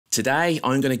Today,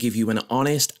 I'm going to give you an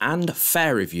honest and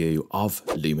fair review of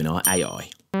Luminar AI.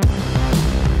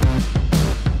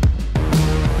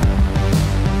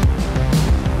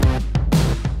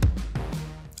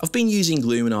 I've been using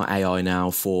Luminar AI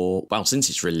now for, well, since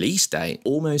its release date,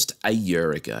 almost a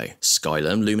year ago.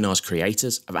 Skylum, Luminar's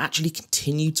creators, have actually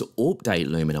continued to update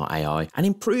Luminar AI and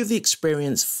improve the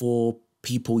experience for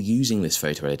people using this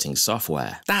photo editing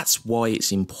software. That's why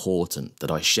it's important that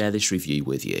I share this review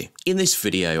with you. In this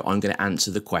video, I'm going to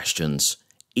answer the questions: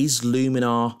 is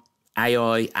Luminar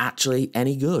AI actually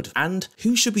any good? And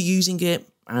who should be using it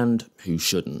and who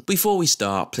shouldn't? Before we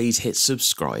start, please hit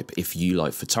subscribe if you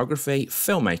like photography,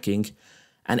 filmmaking,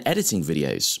 and editing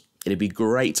videos. It'd be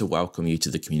great to welcome you to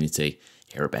the community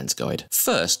here at Ben's Guide.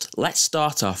 First, let's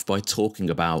start off by talking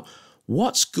about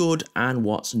what's good and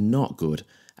what's not good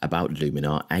about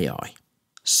Luminar AI.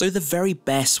 So the very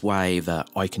best way that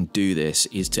I can do this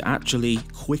is to actually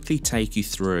quickly take you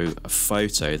through a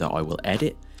photo that I will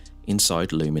edit inside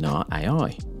Luminar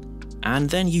AI. And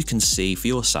then you can see for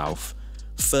yourself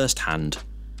firsthand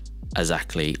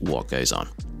exactly what goes on.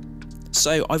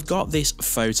 So I've got this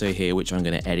photo here which I'm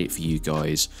going to edit for you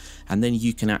guys, and then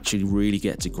you can actually really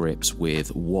get to grips with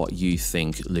what you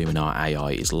think Luminar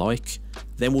AI is like.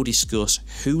 Then we'll discuss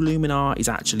who Luminar is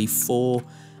actually for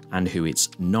and who it's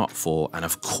not for, and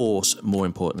of course, more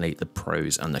importantly, the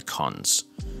pros and the cons.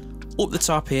 Up the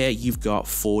top here, you've got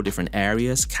 4 different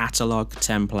areas: catalog,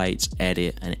 templates,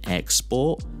 edit, and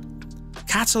export.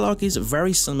 Catalog is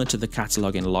very similar to the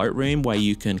catalog in Lightroom, where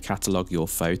you can catalog your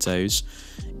photos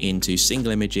into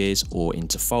single images or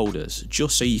into folders,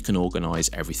 just so you can organize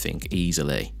everything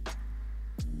easily.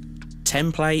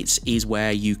 Templates is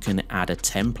where you can add a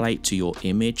template to your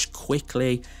image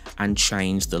quickly and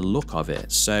change the look of it.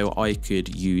 So I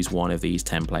could use one of these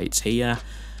templates here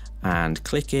and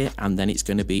click it, and then it's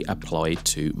going to be applied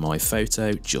to my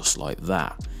photo just like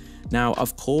that. Now,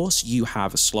 of course, you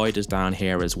have sliders down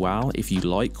here as well, if you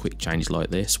like quick changes like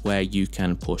this, where you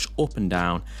can push up and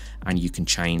down and you can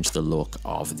change the look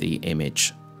of the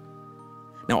image.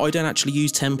 Now, I don't actually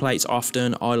use templates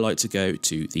often. I like to go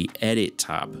to the Edit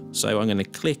tab. So I'm going to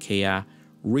click here,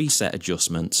 Reset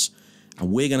Adjustments, and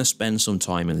we're going to spend some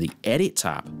time in the Edit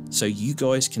tab so you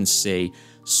guys can see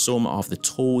some of the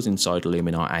tools inside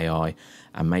Luminar AI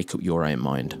and make up your own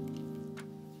mind.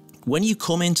 When you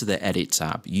come into the Edit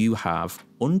tab, you have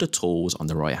under Tools on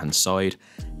the right hand side,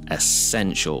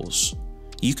 Essentials.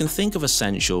 You can think of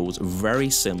Essentials very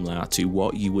similar to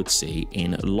what you would see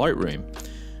in Lightroom.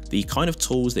 The kind of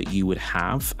tools that you would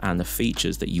have and the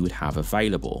features that you would have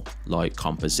available, like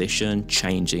composition,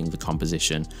 changing the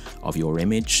composition of your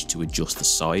image to adjust the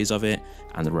size of it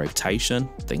and the rotation,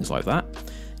 things like that.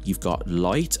 You've got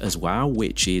light as well,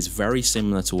 which is very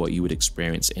similar to what you would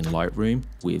experience in Lightroom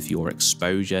with your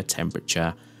exposure,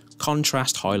 temperature,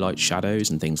 contrast, highlight,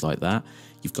 shadows, and things like that.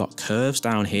 You've got curves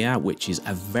down here, which is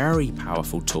a very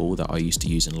powerful tool that I used to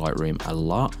use in Lightroom a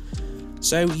lot.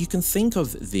 So you can think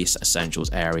of this Essentials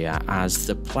area as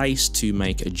the place to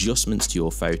make adjustments to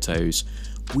your photos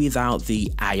without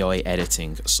the AI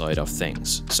editing side of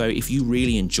things. So if you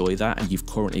really enjoy that and you've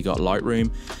currently got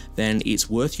Lightroom, then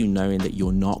it's worth you knowing that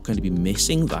you're not going to be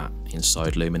missing that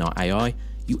inside Luminar AI.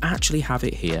 You actually have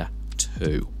it here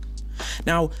too.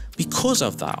 Now, because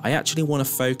of that, I actually want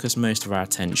to focus most of our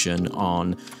attention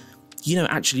on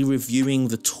actually reviewing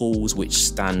the tools which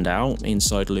stand out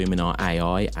inside Luminar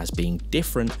AI as being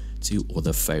different to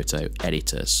other photo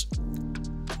editors.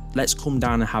 Let's come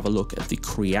down and have a look at the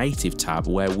Creative tab,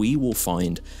 where we will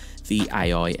find the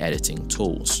AI editing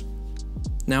tools.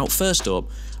 Now, first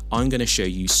up, I'm going to show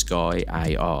you Sky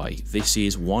AI. This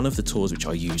is one of the tools which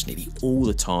I use nearly all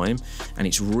the time, and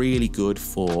it's really good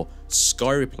for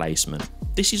sky replacement.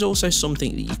 This is also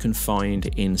something that you can find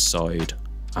inside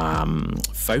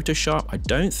Photoshop. I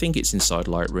don't think it's inside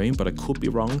Lightroom, but I could be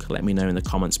wrong. Let me know in the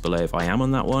comments below if I am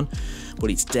on that one,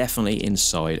 but it's definitely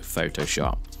inside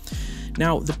Photoshop.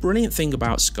 Now, the brilliant thing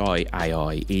about Sky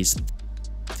AI is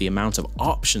the amount of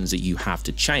options that you have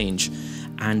to change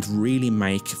and really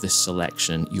make the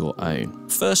selection your own.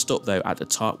 First up though, at the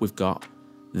top, we've got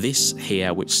this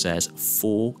here which says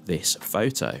for this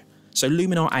photo. So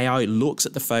Luminar AI looks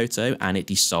at the photo and it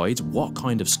decides what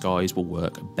kind of skies will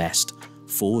work best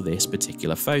for this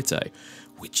particular photo,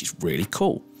 which is really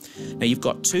cool. Now you've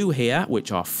got 2 here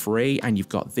which are free, and you've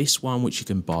got this one which you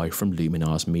can buy from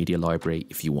Luminar's media library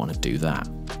if you want to do that.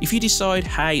 If you decide,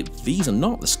 hey, these are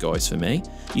not the skies for me,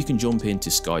 you can jump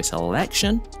into Sky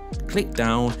Selection, click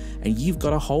down, and you've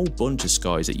got a whole bunch of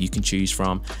skies that you can choose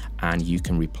from, and you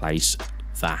can replace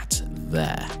that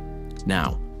there.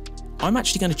 Now, I'm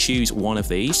actually going to choose one of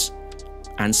these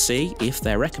and see if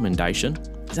their recommendation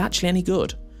is actually any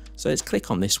good. So let's click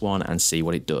on this one and see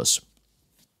what it does.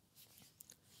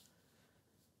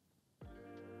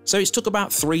 So it's took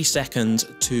about 3 seconds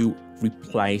to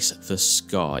replace the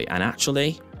sky, and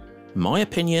actually, in my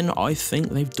opinion, I think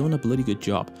they've done a bloody good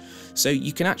job. So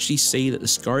you can actually see that the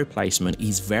sky replacement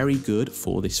is very good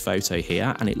for this photo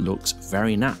here, and it looks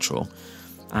very natural.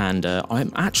 And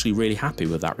I'm actually really happy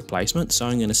with that replacement, so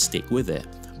I'm going to stick with it.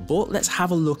 But let's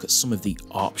have a look at some of the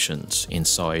options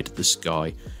inside the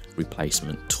sky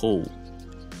replacement tool.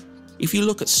 If you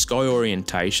look at sky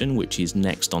orientation, which is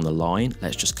next on the line,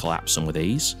 let's just collapse some of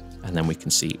these, and then we can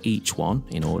see each one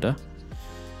in order.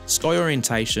 Sky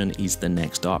orientation is the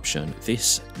next option.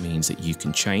 This means that you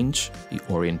can change the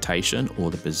orientation or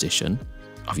the position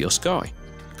of your sky.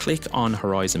 Click on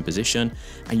horizon position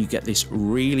and you get this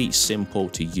really simple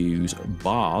to use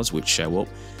bars which show up,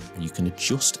 and you can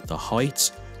adjust the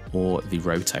height or the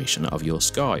rotation of your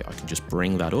sky. I can just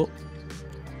bring that up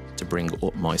to bring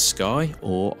up my sky,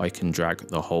 or I can drag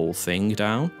the whole thing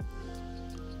down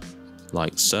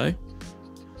like so,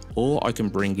 or I can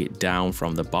bring it down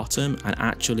from the bottom and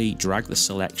actually drag the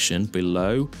selection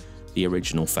below the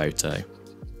original photo,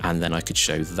 and then I could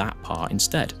show that part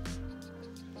instead.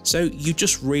 So you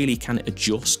just really can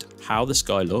adjust how the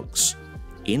sky looks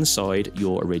inside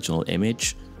your original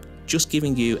image, just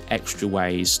giving you extra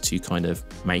ways to kind of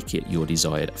make it your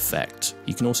desired effect.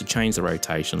 You can also change the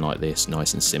rotation like this,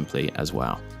 nice and simply as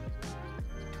well.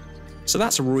 So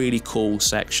that's a really cool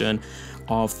section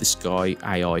of the Sky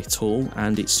AI tool,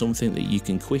 and it's something that you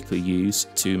can quickly use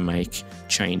to make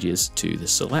changes to the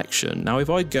selection. Now, if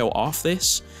I go off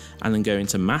this and then go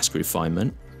into mask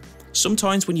refinement,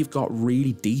 sometimes when you've got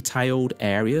really detailed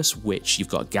areas, which you've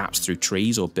got gaps through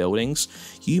trees or buildings,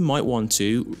 you might want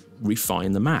to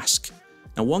refine the mask.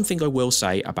 Now, one thing I will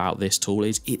say about this tool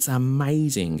is it's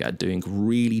amazing at doing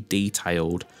really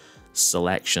detailed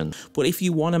selection. But if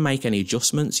you want to make any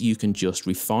adjustments, you can just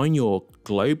refine your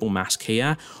global mask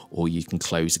here, or you can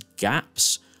close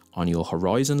gaps on your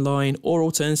horizon line, or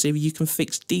alternatively, you can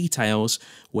fix details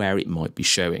where it might be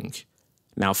showing.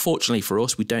 Now, fortunately for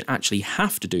us, we don't actually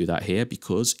have to do that here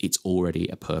because it's already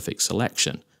a perfect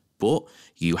selection, but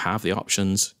you have the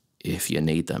options if you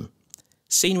need them.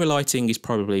 Scenery lighting is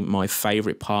probably my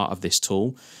favorite part of this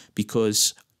tool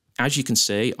because, as you can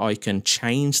see, I can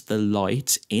change the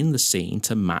light in the scene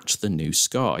to match the new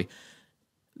sky.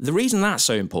 The reason that's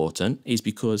so important is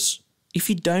because if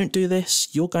you don't do this,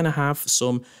 you're going to have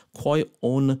some quite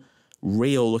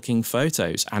unreal looking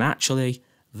photos, and actually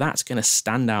that's going to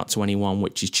stand out to anyone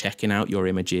which is checking out your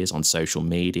images on social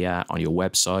media, on your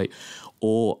website,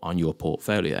 or on your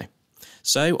portfolio.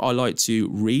 So I like to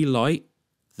relight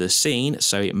the scene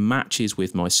so it matches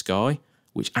with my sky,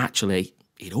 which actually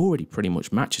it already pretty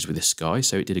much matches with the sky,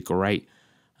 so it did a great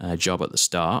job at the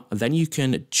start. And then you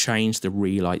can change the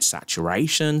relight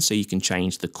saturation, so you can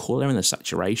change the color and the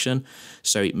saturation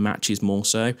so it matches more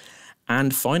so.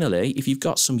 And finally, if you've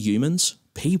got some humans,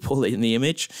 people in the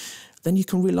image, then you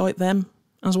can relight them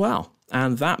as well.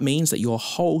 And that means that your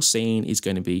whole scene is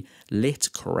going to be lit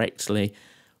correctly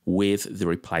with the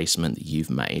replacement that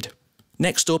you've made.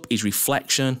 Next up is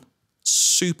reflection.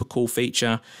 Super cool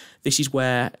feature. This is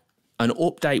where an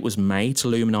update was made to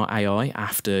Luminar AI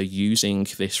after using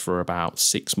this for about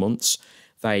 6 months.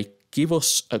 They give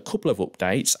us a couple of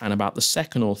updates, and about the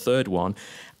second or third one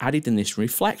added in this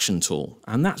reflection tool.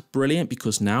 And that's brilliant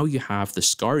because now you have the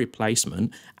sky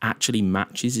replacement actually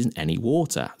matches in any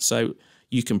water. So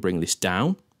you can bring this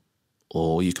down,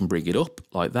 or you can bring it up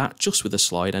like that, just with a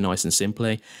slider, nice and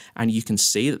simply. And you can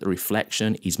see that the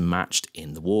reflection is matched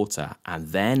in the water. And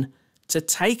then to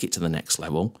take it to the next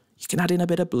level, you can add in a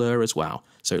bit of blur as well.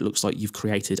 So it looks like you've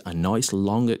created a nice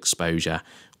long exposure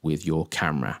with your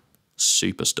camera.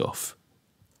 Super stuff.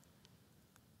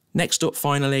 Next up,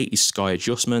 finally, is sky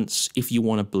adjustments. If you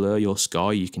want to blur your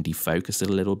sky, you can defocus it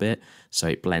a little bit so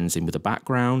it blends in with the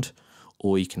background,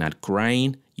 or you can add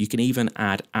grain. You can even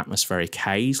add atmospheric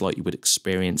haze like you would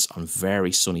experience on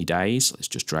very sunny days. Let's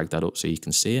just drag that up so you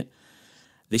can see it.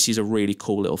 This is a really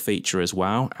cool little feature as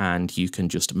well, and you can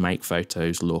just make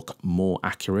photos look more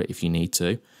accurate if you need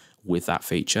to with that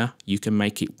feature. You can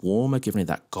make it warmer, giving it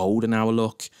that golden hour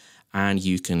look, and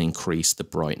you can increase the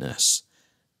brightness.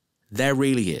 There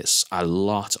really is a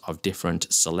lot of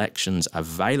different selections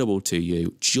available to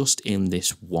you just in this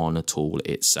one tool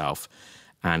itself,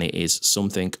 and it is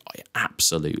something I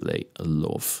absolutely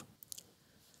love.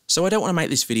 So I don't want to make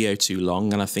this video too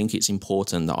long, and I think it's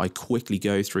important that I quickly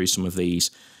go through some of these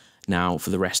now for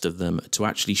the rest of them to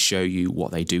actually show you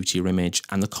what they do to your image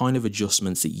and the kind of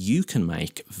adjustments that you can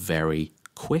make very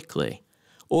quickly.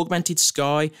 Augmented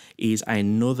Sky is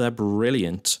another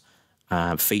brilliant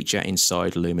feature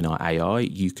inside Luminar AI.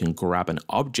 You can grab an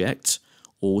object,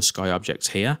 all sky objects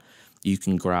here. You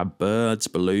can grab birds,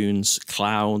 balloons,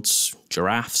 clouds,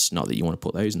 giraffes, not that you want to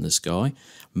put those in the sky,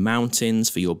 mountains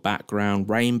for your background,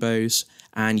 rainbows,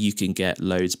 and you can get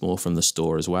loads more from the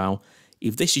store as well.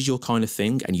 If this is your kind of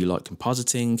thing and you like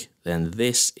compositing, then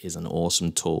this is an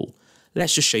awesome tool.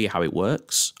 Let's just show you how it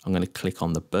works. I'm going to click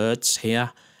on the birds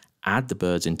here, add the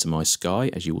birds into my sky,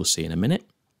 as you will see in a minute.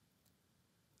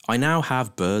 I now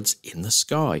have birds in the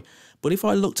sky, but if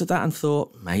I looked at that and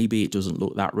thought maybe it doesn't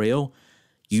look that real,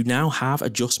 you now have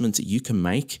adjustments that you can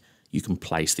make. You can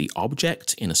place the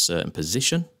object in a certain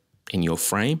position in your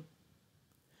frame.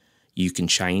 You can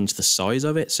change the size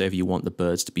of it, so if you want the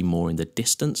birds to be more in the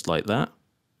distance like that.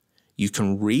 You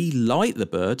can relight the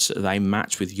birds so they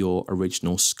match with your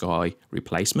original sky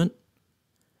replacement.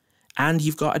 And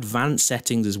you've got advanced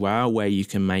settings as well, where you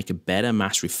can make a better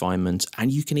mass refinement,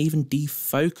 and you can even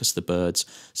defocus the birds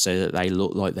so that they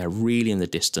look like they're really in the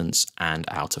distance and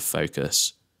out of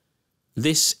focus.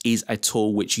 This is a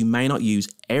tool which you may not use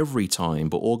every time,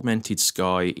 but Augmented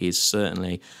Sky is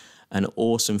certainly an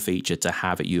awesome feature to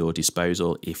have at your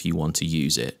disposal if you want to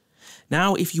use it.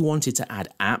 Now, if you wanted to add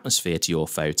atmosphere to your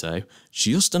photo,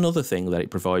 just another thing that it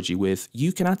provides you with,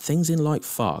 you can add things in like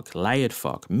fog, layered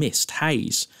fog, mist,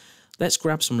 haze. Let's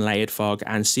grab some layered fog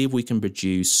and see if we can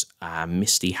produce a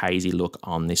misty, hazy look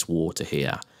on this water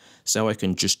here. So I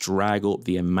can just drag up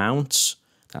the amount.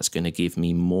 That's going to give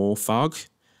me more fog.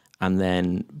 And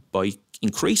then by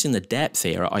increasing the depth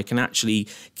here, I can actually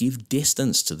give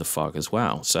distance to the fog as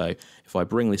well. So if I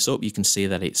bring this up, you can see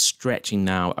that it's stretching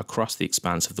now across the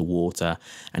expanse of the water,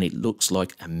 and it looks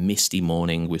like a misty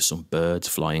morning with some birds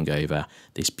flying over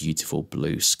this beautiful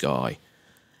blue sky.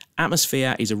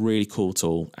 Atmosphere is a really cool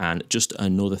tool, and just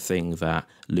another thing that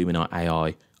Luminar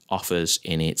AI offers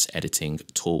in its editing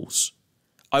tools.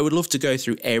 I would love to go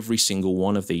through every single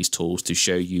one of these tools to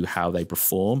show you how they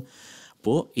perform,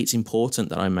 but it's important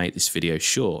that I make this video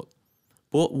short.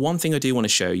 But one thing I do want to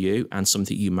show you, and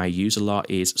something you may use a lot,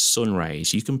 is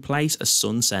Sunrays. You can place a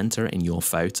sun center in your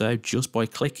photo just by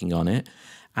clicking on it,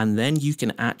 and then you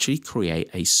can actually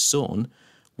create a sun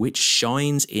which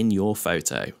shines in your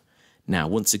photo. Now,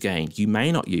 once again, you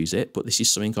may not use it, but this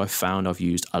is something I've found I've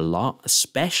used a lot,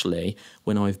 especially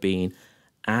when I've been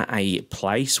at a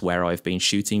place where I've been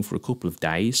shooting for a couple of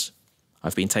days.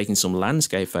 I've been taking some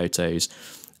landscape photos,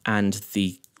 and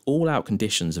the all-out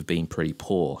conditions have been pretty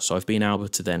poor. So I've been able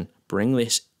to then bring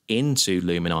this into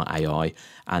Luminar AI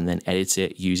and then edit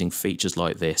it using features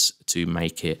like this to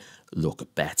make it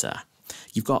look better.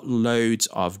 You've got loads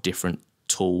of different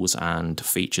tools and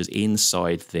features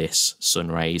inside this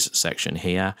Sunrays section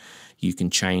here. You can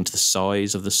change the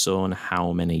size of the sun,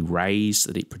 how many rays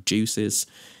that it produces.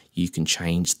 You can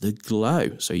change the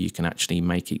glow, so you can actually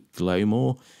make it glow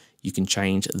more. You can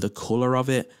change the color of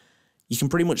it. You can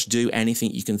pretty much do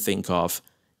anything you can think of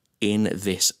in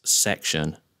this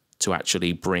section to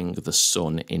actually bring the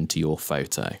sun into your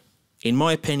photo. In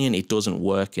my opinion, it doesn't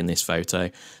work in this photo,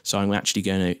 so I'm actually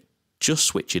going to just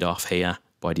switch it off here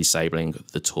by disabling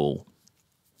the tool.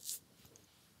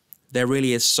 There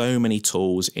really is so many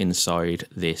tools inside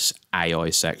this AI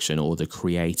section, or the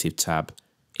creative tab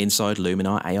inside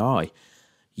Luminar AI.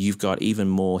 You've got even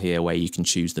more here where you can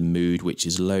choose the mood, which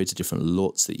is loads of different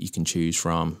LUTs that you can choose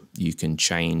from. You can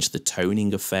change the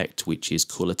toning effect, which is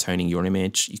color toning your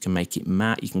image. You can make it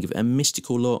matte. You can give it a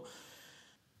mystical look.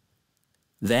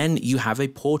 Then you have a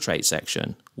portrait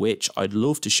section, which I'd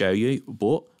love to show you,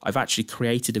 but I've actually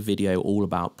created a video all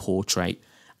about portrait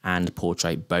and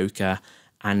portrait bokeh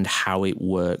and how it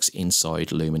works inside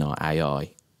Luminar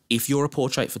AI. If you're a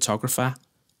portrait photographer,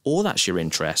 or that's your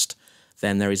interest,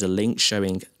 then there is a link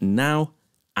showing now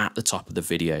at the top of the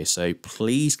video. So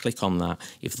please click on that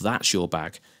if that's your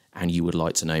bag and you would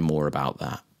like to know more about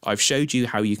that. I've showed you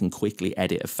how you can quickly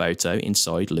edit a photo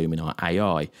inside Luminar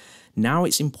AI. Now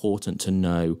it's important to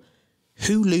know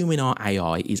who Luminar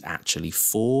AI is actually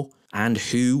for and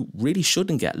who really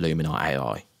shouldn't get Luminar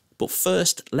AI. But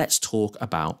first, let's talk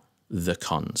about the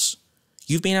cons.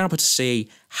 You've been able to see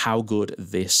how good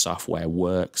this software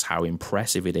works, how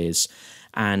impressive it is,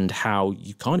 and how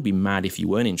you kind of be mad if you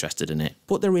weren't interested in it.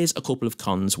 But there is a couple of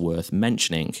cons worth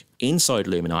mentioning. Inside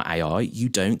Luminar AI, you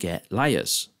don't get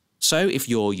layers. So if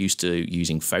you're used to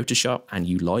using Photoshop and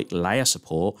you like layer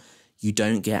support, you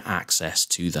don't get access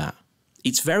to that.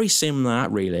 It's very similar,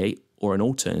 really, or an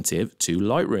alternative to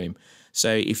Lightroom.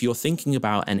 So if you're thinking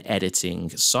about an editing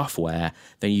software,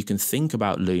 then you can think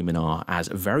about Luminar as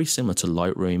very similar to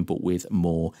Lightroom, but with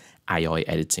more AI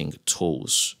editing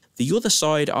tools. The other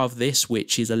side of this,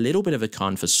 which is a little bit of a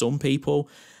con for some people,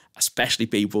 especially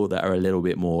people that are a little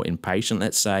bit more impatient,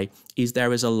 let's say, is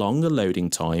there is a longer loading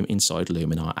time inside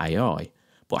Luminar AI.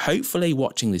 But hopefully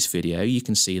watching this video, you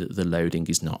can see that the loading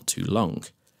is not too long.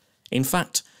 In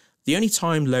fact, the only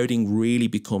time loading really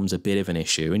becomes a bit of an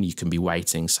issue, and you can be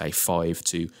waiting, say, 5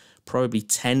 to probably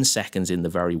 10 seconds in the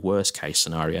very worst case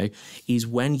scenario, is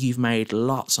when you've made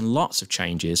lots and lots of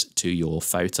changes to your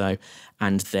photo,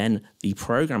 and then the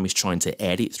program is trying to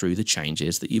edit through the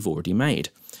changes that you've already made.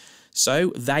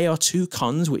 So they are two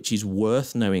cons which is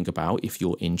worth knowing about if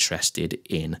you're interested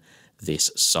in this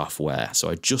software. So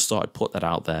I just thought I'd put that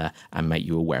out there and make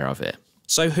you aware of it.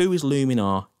 So who is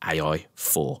Luminar AI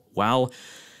for? Well,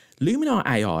 Luminar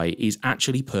AI is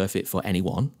actually perfect for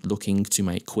anyone looking to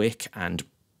make quick and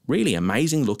really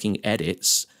amazing looking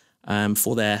edits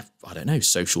for their, I don't know,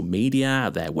 social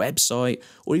media, their website,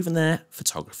 or even their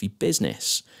photography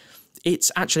business.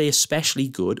 It's actually especially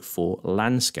good for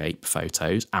landscape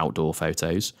photos, outdoor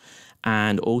photos,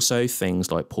 and also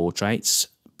things like portraits,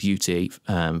 beauty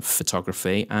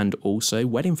photography, and also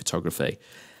wedding photography.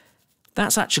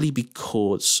 That's actually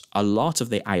because a lot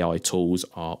of the AI tools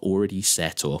are already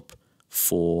set up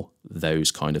for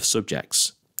those kind of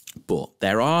subjects. But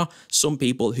there are some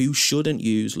people who shouldn't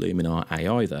use Luminar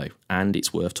AI though, and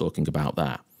it's worth talking about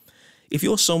that. If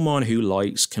you're someone who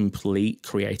likes complete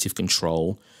creative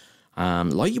control,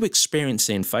 like you experience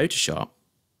in Photoshop,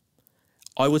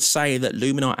 I would say that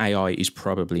Luminar AI is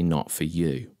probably not for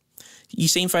you. You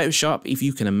see in Photoshop, if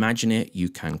you can imagine it, you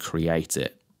can create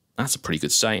it. That's a pretty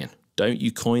good saying. Don't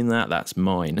you coin that, that's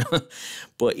mine.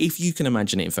 But if you can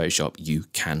imagine it in Photoshop, you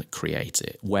can create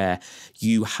it, where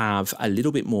you have a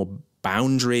little bit more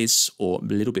boundaries or a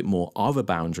little bit more of a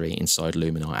boundary inside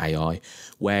Luminar AI,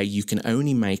 where you can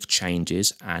only make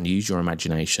changes and use your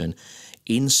imagination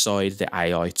inside the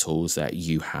AI tools that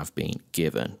you have been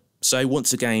given. So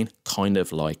once again, kind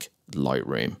of like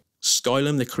Lightroom.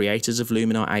 Skylum, the creators of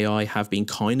Luminar AI, have been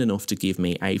kind enough to give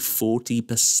me a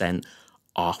 40%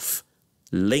 off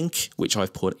link, which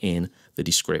I've put in the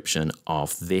description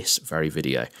of this very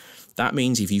video. That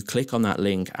means if you click on that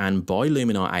link and buy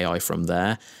Luminar AI from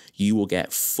there, you will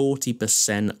get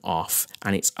 40% off,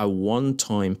 and it's a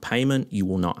one-time payment. You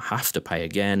will not have to pay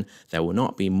again. There will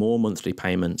not be more monthly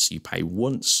payments. You pay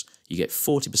once, you get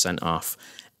 40% off,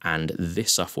 and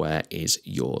this software is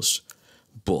yours.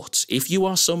 But if you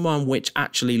are someone which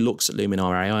actually looks at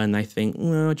Luminar AI and they think,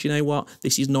 well, do you know what,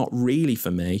 this is not really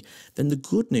for me, then the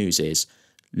good news is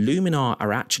Luminar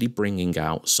are actually bringing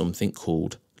out something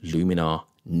called Luminar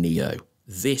Neo.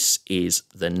 This is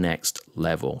the next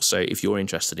level. So if you're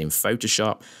interested in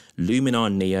Photoshop,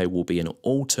 Luminar Neo will be an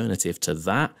alternative to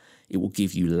that. It will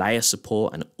give you layer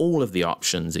support and all of the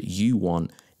options that you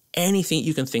want. Anything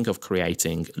you can think of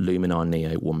creating, Luminar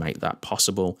Neo will make that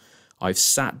possible. I've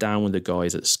sat down with the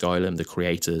guys at Skylum, the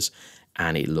creators,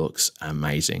 and it looks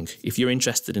amazing. If you're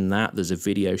interested in that, there's a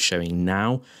video showing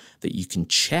now that you can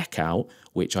check out,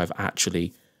 which I've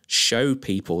actually showed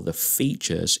people the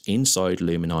features inside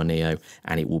Luminar Neo,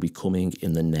 and it will be coming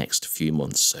in the next few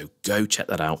months. So go check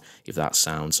that out if that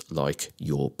sounds like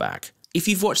your bag. If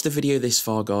you've watched the video this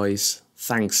far, guys,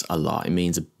 thanks a lot. It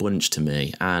means a bunch to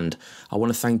me, and I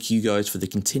want to thank you guys for the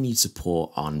continued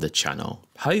support on the channel.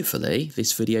 Hopefully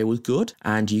this video was good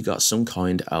and you got some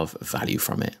kind of value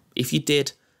from it. If you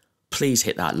did, please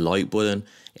hit that like button.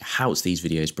 It helps these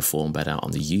videos perform better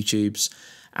on the YouTubes,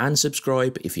 and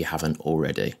subscribe if you haven't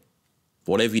already.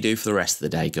 Whatever you do for the rest of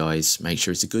the day, guys, make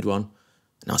sure it's a good one,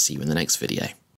 and I'll see you in the next video.